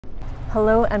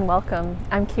Hello and welcome.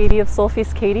 I'm Katie of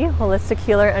Soulfeast Katie, holistic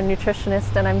healer and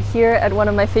nutritionist, and I'm here at one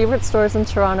of my favorite stores in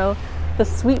Toronto, the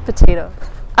Sweet Potato.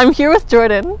 I'm here with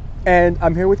Jordan. And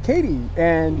I'm here with Katie.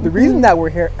 And the reason that we're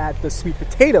here at the Sweet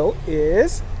Potato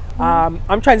is I'm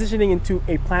transitioning into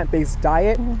a plant-based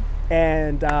diet.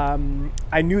 And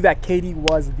I knew that Katie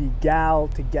was the gal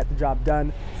to get the job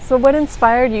done. So what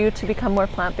inspired you to become more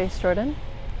plant-based, Jordan?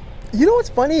 You know what's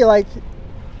funny? Like,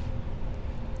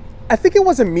 I think it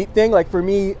was a meat thing. Like for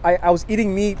me, I was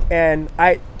eating meat and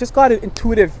I just got an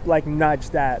intuitive like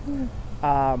nudge that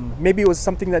maybe it was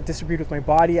something that disagreed with my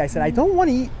body. I said, I don't want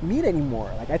to eat meat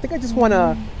anymore. Like I think I just want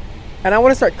to, and I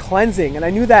want to start cleansing. And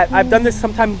I knew that I've done this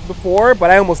sometime before, but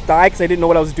I almost died because I didn't know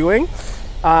what I was doing.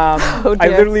 I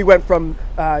literally went from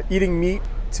eating meat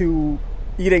to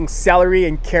eating celery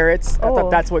and carrots. I thought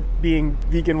that's what being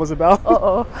vegan was about.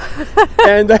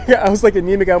 And I was like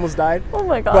anemic, I almost died. Oh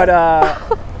my God.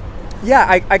 But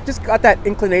yeah, I just got that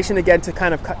inclination again to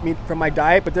kind of cut meat from my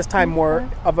diet, but this time more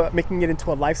of making it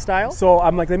into a lifestyle. So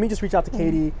I'm like, let me just reach out to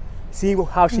Katie, see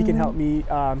how she can help me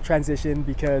transition,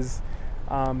 because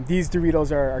these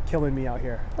Doritos are killing me out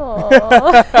here.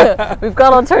 We've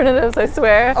got alternatives, I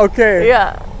swear. Okay.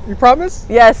 Yeah. You promise?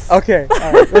 Yes. Okay.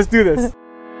 All right. Let's do this.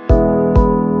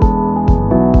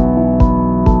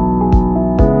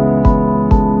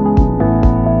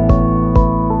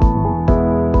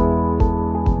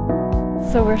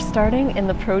 So we're starting in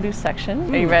the produce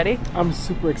section. Are you ready? I'm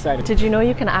super excited. Did you know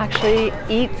you can actually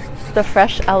eat the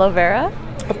fresh aloe vera?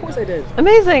 Of course I did.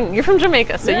 Amazing. You're from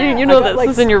Jamaica, so you know this. Like,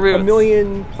 this is in your roots. a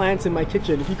million plants in my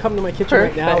kitchen. If you come to my kitchen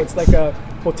right now, it's like a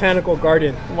botanical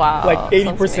garden. Wow. Like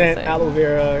 80% aloe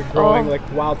vera growing like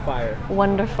wildfire.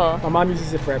 Wonderful. My mom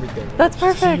uses it for everything. That's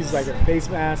perfect. She uses like a face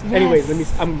mask. Yes.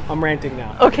 Anyways, I'm ranting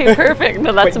now. Okay, perfect.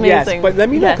 No, that's amazing. Yes, but let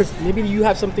me know, because maybe you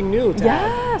have something new to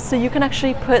add. So you can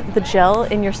actually put the gel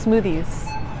in your smoothies.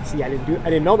 See, I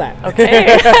didn't know that.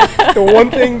 Okay. The one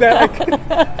thing that I could.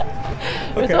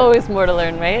 There's always more to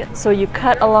learn, right? So you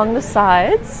cut along the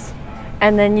sides,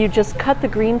 and then you just cut the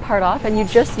green part off, and you're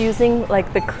just using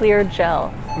like the clear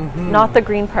gel, not the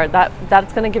green part.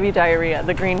 That's going to give you diarrhea,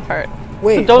 the green part.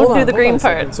 Wait, so don't do the green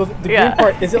part. So the green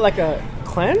part, is it like a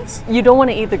cleanse? You don't want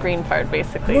to eat the green part,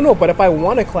 basically. No, but if I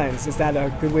want to cleanse, is that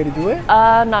a good way to do it?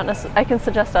 Not necessarily. I can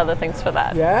suggest other things for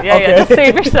that. Yeah? Yeah, Okay. just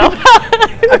save yourself.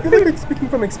 I feel like we're speaking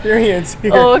from experience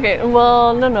here. Oh, okay.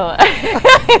 Well, no.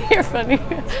 You're funny.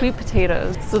 Sweet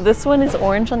potatoes. So this one is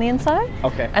orange on the inside.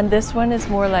 Okay. And this one is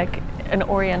more like an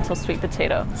oriental sweet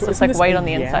potato. So it's isn't like this white a on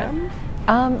the yam?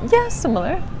 inside. Yeah,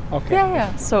 similar. Okay.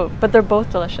 Yeah. So, but they're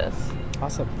both delicious.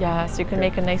 Awesome. Yeah, so you can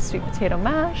make a nice sweet potato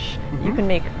mash. You can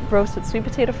make roasted sweet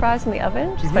potato fries in the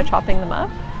oven just by chopping them up.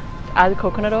 Add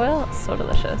coconut oil. It's so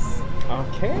delicious.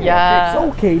 Okay. Yeah. Okay.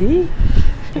 So, Katie,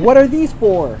 what are these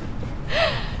for?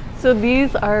 So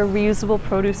these are reusable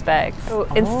produce bags. So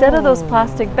instead of those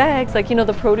plastic bags, like,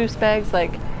 the produce bags,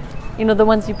 like, the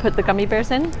ones you put the gummy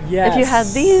bears in? Yes. If you had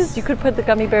these, you could put the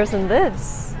gummy bears in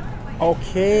this.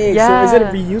 Okay. Yeah. So is it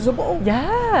reusable?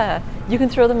 Yeah. You can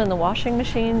throw them in the washing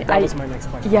machine. That was my next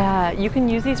question. Yeah, you can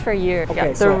use these for a year. Okay, yeah,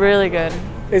 they're so really good.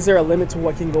 Is there a limit to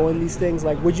what can go in these things?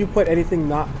 Like, would you put anything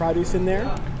not produce in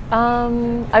there?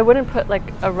 I wouldn't put like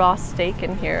a raw steak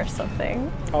in here or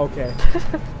something. Okay.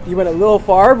 You went a little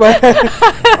far, but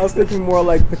I was thinking more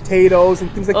like potatoes and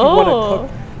things like you want to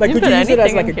cook. Like, could you use it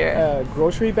as like a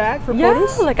grocery bag for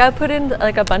produce? Yeah, like I put in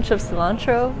like a bunch of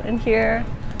cilantro in here.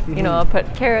 I'll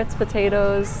put carrots,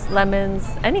 potatoes, lemons,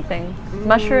 anything.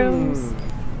 Mushrooms.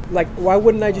 Like, why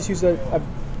wouldn't I just use a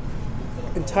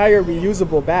entire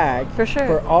reusable bag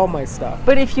for all my stuff?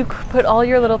 But if you put all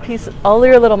your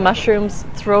little mushrooms,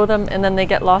 throw them, and then they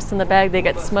get lost in the bag, they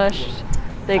get smushed.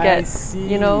 They get,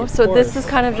 so this is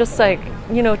kind of just like,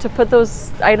 to put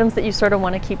those items that you sort of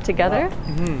want to keep together,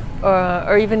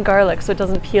 or even garlic, so it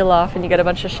doesn't peel off and you get a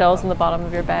bunch of shells in the bottom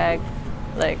of your bag.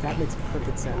 Like, that makes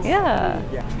perfect sense. Yeah.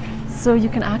 So you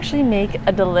can actually make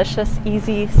a delicious,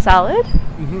 easy salad,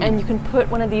 and you can put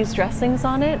one of these dressings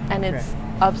on it, and it's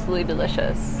absolutely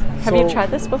delicious. Have you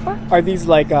tried this before? Are these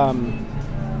like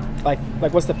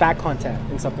what's the fat content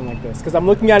in something like this? Because I'm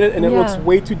looking at it and it looks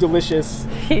way too delicious,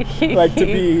 like to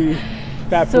be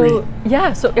fat-free.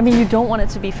 So I mean, you don't want it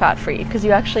to be fat-free because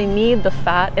you actually need the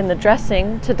fat in the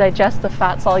dressing to digest the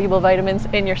fat-soluble vitamins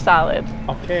in your salad.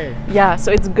 Okay. Yeah,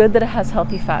 so it's good that it has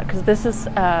healthy fat because this is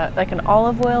like an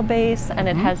olive oil base, and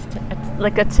it has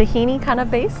like a tahini kind of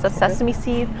base, a sesame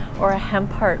seed or a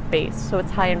hemp heart base. So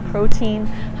it's high in protein,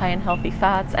 high in healthy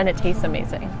fats, and it tastes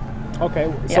amazing.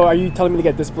 Okay, so are you telling me to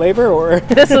get this flavor, or?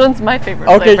 This one's my favorite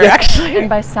flavor, actually. And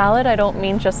by salad, I don't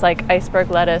mean just like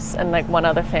iceberg lettuce and like one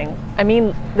other thing. I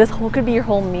mean, this could be your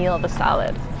whole meal of a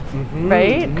salad.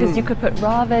 right? Because you could put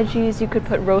raw veggies, you could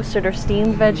put roasted or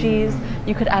steamed veggies,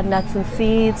 you could add nuts and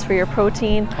seeds for your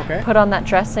protein, put on that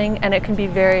dressing, and it can be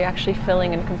very actually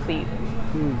filling and complete.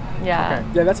 Yeah.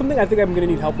 Okay. Yeah, that's something I think I'm gonna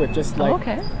need help with. Just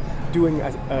like doing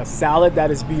a salad that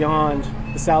is beyond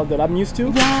the salad that I'm used to.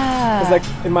 Yeah. Because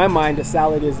like in my mind, a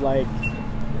salad is like,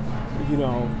 you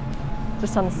know,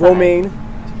 just on the side. romaine,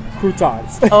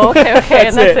 croutons. Oh, okay,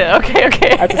 and that's it.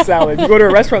 Okay. That's a salad. You go to a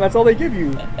restaurant, that's all they give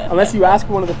you, unless you ask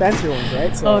for one of the fancier ones,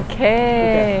 right? So,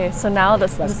 okay. So now the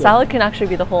salad can actually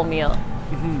be the whole meal.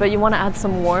 But you want to add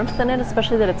some warmth in it,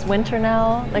 especially that it's winter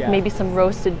now. Like maybe some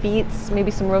roasted beets, maybe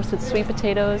some roasted sweet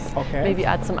potatoes. Maybe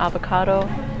add some avocado.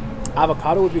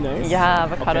 Avocado would be nice. Yeah,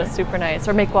 avocado is super nice.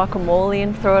 Or make guacamole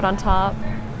and throw it on top.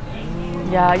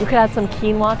 Yeah, you could add some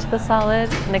quinoa to the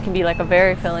salad, and it can be like a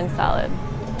very filling salad.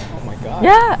 Oh my god.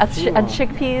 Yeah, add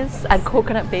chickpeas, add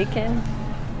coconut bacon.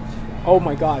 Oh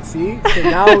my god, see? So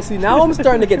now I'm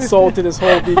starting to get sold to this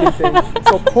whole vegan thing.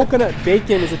 So coconut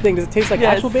bacon is a thing. Does it taste like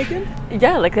actual bacon?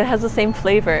 Yeah, like it has the same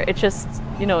flavor. It just,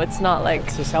 you know, it's not like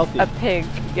it's just healthy. A pig.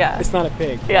 Yeah. It's not a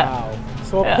pig. Yeah. Wow.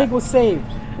 So a pig was saved.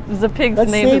 The pig's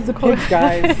Let's name save is the pigs,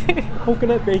 guys.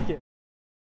 Coconut bacon.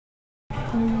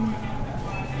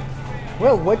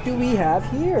 Well, what do we have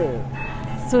here?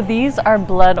 So these are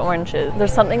blood oranges.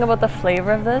 There's something about the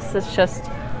flavor of this. It's just,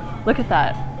 look at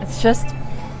that. It's just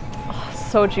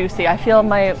so juicy. I feel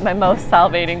my mouth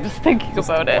salivating just thinking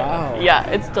about it. Wow. Yeah,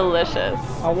 it's delicious.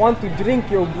 I want to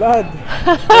drink your blood.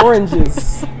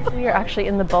 Oranges. We are actually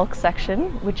in the bulk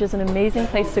section, which is an amazing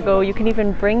place to go. You can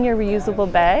even bring your reusable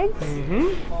bags.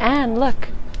 And look,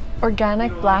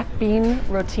 organic black bean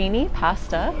rotini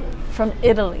pasta from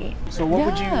Italy. So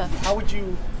how would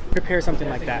you prepare something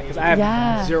like that? Because I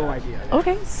have zero idea.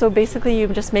 Okay, so basically you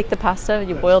just make the pasta,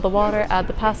 you boil the water, add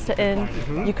the pasta in.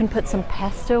 You can put some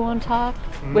pesto on top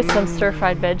with some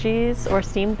stir-fried veggies or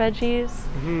steamed veggies.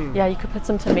 Yeah, you could put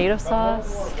some tomato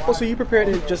sauce. Oh, so you prepared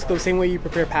it just the same way you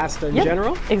prepare pasta in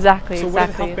general? Exactly. So what are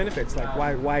the health benefits? Like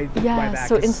why that?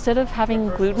 So instead of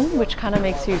having gluten, which kind of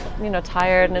makes you,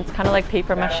 tired, and it's kind of like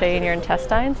paper mache in your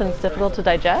intestines and it's difficult to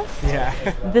digest. Yeah.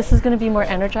 This is going to be more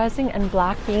energizing, and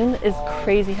black bean is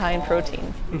crazy high in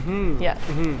protein. Yeah.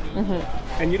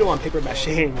 And you don't want paper mache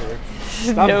in your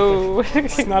stomach. No.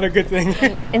 It's not a good thing.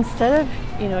 Instead of,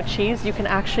 cheese, you can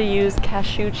actually use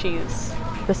cashew cheese.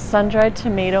 The sun-dried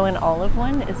tomato and olive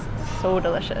one is so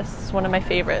delicious. It's one of my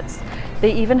favorites.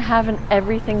 They even have an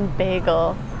everything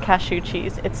bagel cashew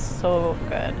cheese. It's so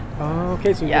good. Oh,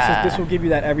 okay, so this will give you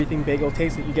that everything bagel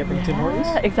taste that you get from Tim Hortons?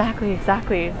 Exactly.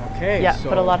 Okay. Yeah,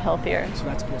 but a lot healthier. So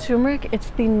that's cool. Turmeric, it's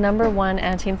the #1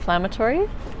 anti-inflammatory,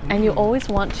 and you always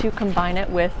want to combine it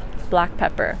with black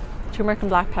pepper. Turmeric and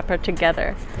black pepper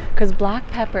together, because black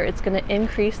pepper, it's going to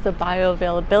increase the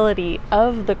bioavailability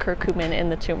of the curcumin in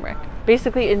the turmeric.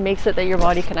 Basically, it makes it that your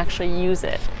body can actually use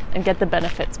it and get the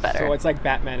benefits better. So it's like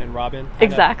Batman and Robin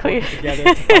exactly together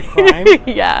to fight crime.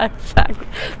 Yeah, exactly.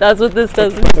 That's what this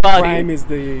does in the your body. Crime is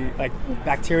the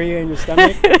bacteria in your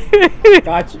stomach.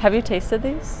 Gotcha. Have you tasted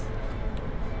these?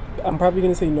 I'm probably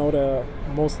gonna say no to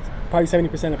probably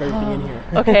 70% of everything in here.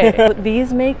 Okay,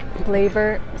 these make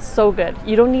flavor so good.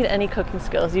 You don't need any cooking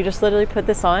skills. You just literally put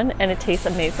this on and it tastes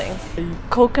amazing.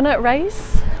 Coconut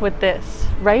rice with this.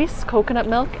 Rice, coconut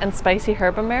milk, and spicy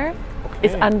herbamare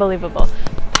is unbelievable.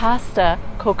 Pasta,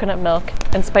 coconut milk,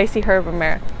 and spicy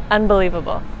herbamare,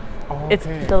 unbelievable. It's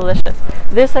delicious.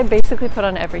 This I basically put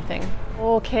on everything.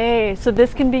 Okay, so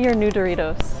this can be your new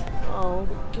Doritos. Oh,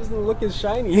 it doesn't look as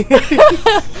shiny.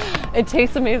 It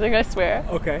tastes amazing, I swear.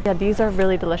 Okay. Yeah, these are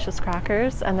really delicious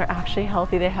crackers, and they're actually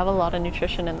healthy. They have a lot of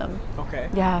nutrition in them. Okay.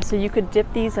 Yeah, so you could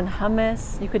dip these in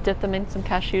hummus. You could dip them in some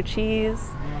cashew cheese.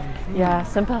 Yeah,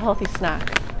 simple, healthy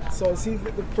snack. So see,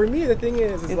 for me, the thing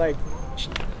is like,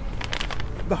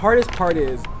 the hardest part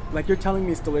is, like, you're telling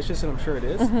me it's delicious, and I'm sure it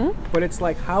is, but it's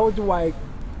like, how do I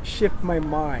shift my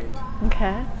mind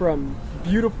from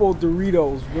beautiful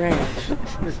Doritos Ranch,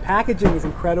 this packaging is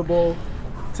incredible,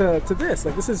 to this?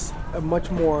 Like, this is a much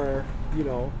more,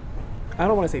 I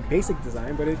don't want to say basic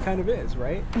design, but it kind of is,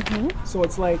 right? So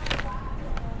it's like,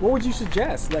 what would you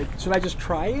suggest? Like, should I just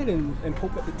try it and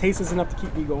hope that the taste is enough to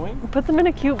keep me going? Put them in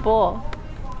a cute bowl.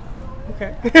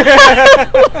 Okay.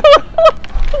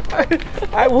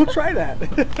 I will try that.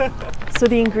 So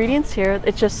the ingredients here,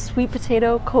 it's just sweet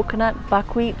potato, coconut,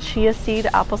 buckwheat, chia seed,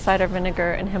 apple cider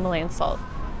vinegar, and Himalayan salt.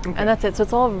 And that's it. So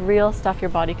it's all real stuff your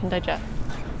body can digest.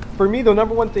 For me, the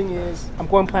 #1 thing is I'm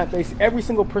going plant-based. Every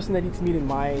single person that eats meat in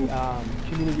my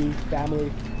community,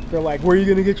 family, they're like, where are you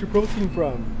going to get your protein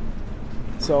from?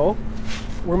 So,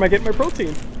 where am I getting my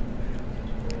protein?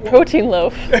 Protein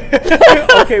loaf.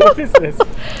 Okay, what is this?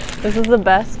 This is the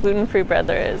best gluten-free bread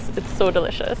there is. It's so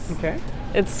delicious. Okay.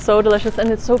 It's so delicious and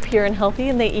it's so pure and healthy,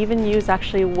 and they even use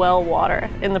actually well water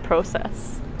in the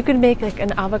process. You could make like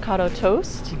an avocado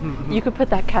toast. You could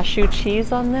put that cashew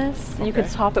cheese on this. You could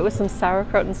top it with some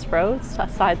sauerkraut and sprouts, a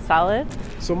side salad.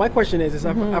 So my question is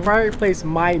if I replace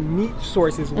my meat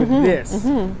sources with this,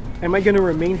 am I going to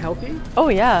remain healthy? Oh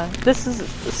yeah, this is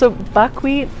so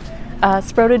buckwheat,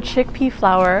 sprouted chickpea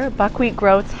flour, buckwheat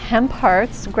groats, hemp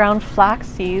hearts, ground flax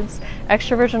seeds,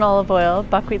 extra virgin olive oil,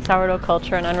 buckwheat sourdough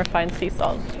culture, and unrefined sea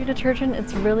salt. Your detergent,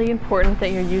 it's really important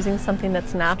that you're using something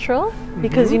that's natural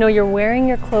because you know you're wearing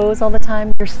your clothes all the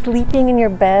time, you're sleeping in your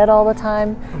bed all the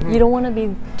time. You don't want to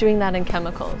be doing that in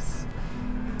chemicals.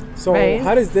 So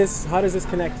how does this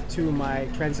connect to my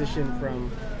transition from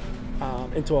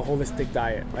into a holistic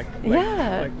diet? Like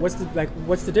what's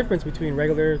the difference between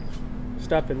regular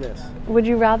stuff in this? Would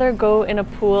you rather go in a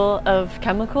pool of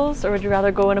chemicals or would you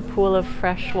rather go in a pool of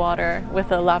fresh water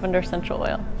with a lavender essential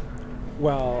oil?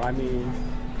 Well, I mean,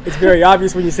 it's very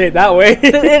obvious when you say it that way.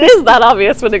 It is that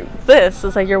obvious when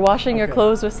it's like you're washing your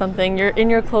clothes with something, you're in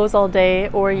your clothes all day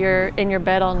or you're in your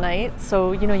bed all night.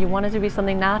 So, you know, you want it to be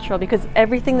something natural because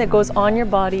everything that goes on your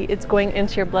body, it's going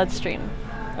into your bloodstream.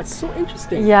 That's so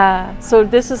interesting. Yeah, so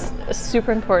this is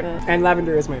super important. And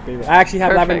lavender is my favorite. I actually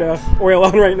have lavender oil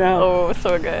on right now. Oh,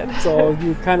 so good. So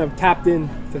you kind of tapped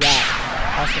into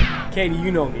that. Awesome. Katie,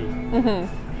 you know me.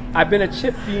 I've been a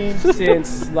chip fiend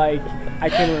since like I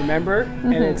can remember,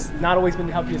 and it's not always been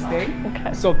the healthiest thing.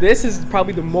 Okay. So this is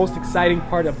probably the most exciting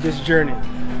part of this journey.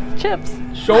 Chips.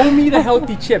 Show me the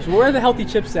healthy chips. Where are the healthy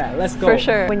chips at? Let's go. For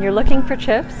sure. When you're looking for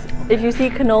chips, if you see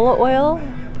canola oil,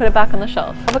 put it back on the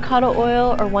shelf. Avocado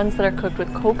oil or ones that are cooked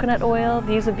with coconut oil,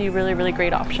 these would be really, really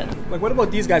great options. Like what about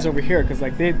these guys over here? Because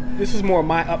like this is more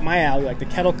up my alley, like the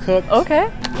kettle cooked. Okay.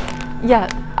 Yeah,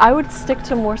 I would stick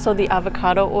to more so the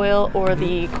avocado oil or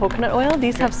the coconut oil.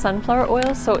 These have sunflower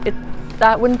oil, so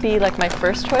that wouldn't be like my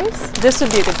first choice. This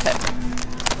would be a good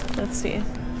pick. Let's see.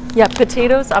 Yeah,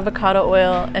 potatoes, avocado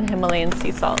oil, and Himalayan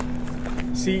sea salt.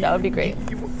 See, that would be great.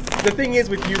 The thing is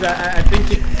with you that I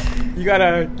think you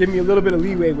gotta give me a little bit of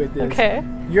leeway with this. Okay.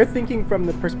 You're thinking from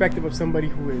the perspective of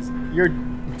somebody you're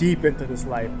deep into this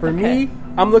life. For me,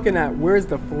 I'm looking at where's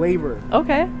the flavor.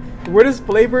 Okay. Where does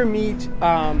flavor meet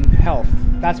health?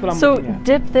 That's what I'm looking at. So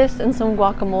dip this in some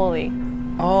guacamole.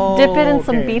 Oh, dip it in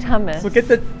some beet hummus. So get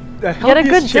the healthiest get a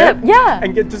good chip, dip, yeah.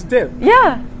 And get just dip.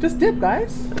 Yeah. Just dip,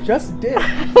 guys. Just dip.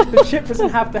 The chip doesn't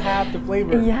have to have the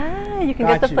flavor. Yeah, you can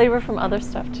get the flavor from other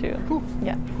stuff too. Cool.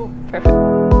 Yeah. Cool. Perfect.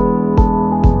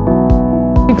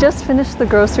 We just finished the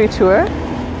grocery tour.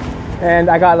 And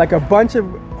I got like a bunch of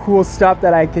cool stuff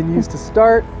that I can use to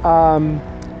start.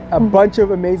 A bunch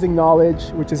of amazing knowledge,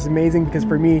 which is amazing because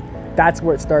for me, that's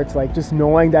where it starts. Like just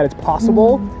knowing that it's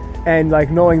possible and like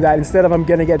knowing that instead of I'm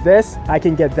gonna get this, I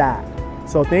can get that.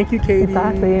 So thank you, Katie.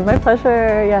 Exactly, my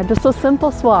pleasure. Yeah, just those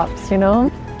simple swaps, you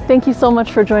know? Thank you so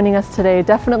much for joining us today.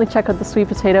 Definitely check out the Sweet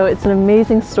Potato. It's an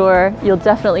amazing store. You'll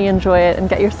definitely enjoy it and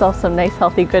get yourself some nice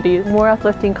healthy goodies. More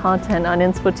uplifting content on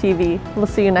INSPO TV. We'll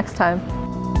see you next time.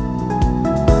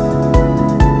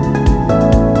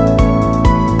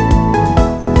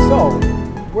 So,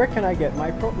 where can I get my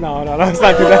No, let's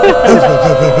not do that.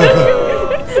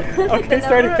 Okay,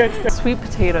 start again. Sweet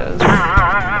potatoes.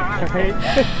 Okay.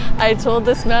 I told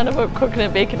this man about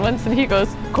coconut bacon once and he goes,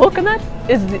 coconut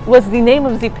was the name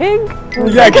of the pig?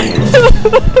 Yeah.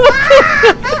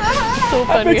 So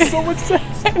funny. That makes so much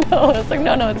sense. I know. I was like,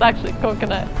 no, it's actually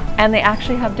coconut. And they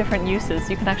actually have different uses.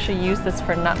 You can actually use this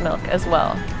for nut milk as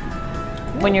well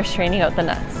when you're straining out the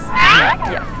nuts.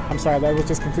 Yeah. I'm sorry, that was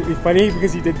just completely funny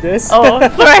because you did this. Oh,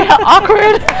 sorry,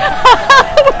 awkward.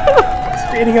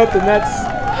 Straining out the nuts.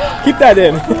 Keep that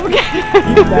in. Okay.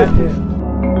 Keep that in.